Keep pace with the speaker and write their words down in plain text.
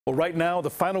Well, right now, the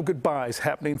final goodbyes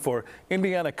happening for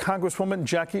Indiana Congresswoman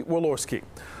Jackie Walorski.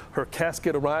 Her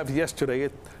casket arrived yesterday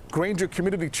at Granger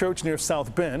Community Church near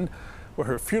South Bend, where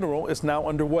her funeral is now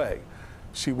underway.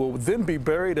 She will then be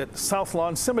buried at South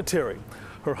Lawn Cemetery.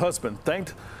 Her husband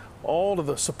thanked all of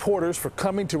the supporters for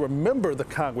coming to remember the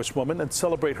Congresswoman and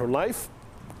celebrate her life.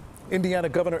 Indiana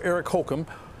Governor Eric Holcomb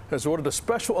has ordered a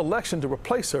special election to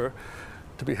replace her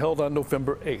to be held on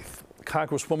November 8th.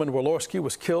 Congresswoman Walorski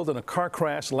was killed in a car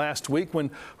crash last week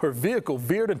when her vehicle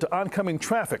veered into oncoming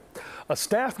traffic. A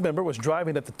staff member was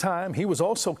driving at the time. He was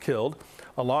also killed,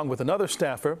 along with another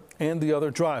staffer and the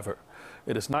other driver.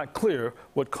 It is not clear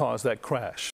what caused that crash.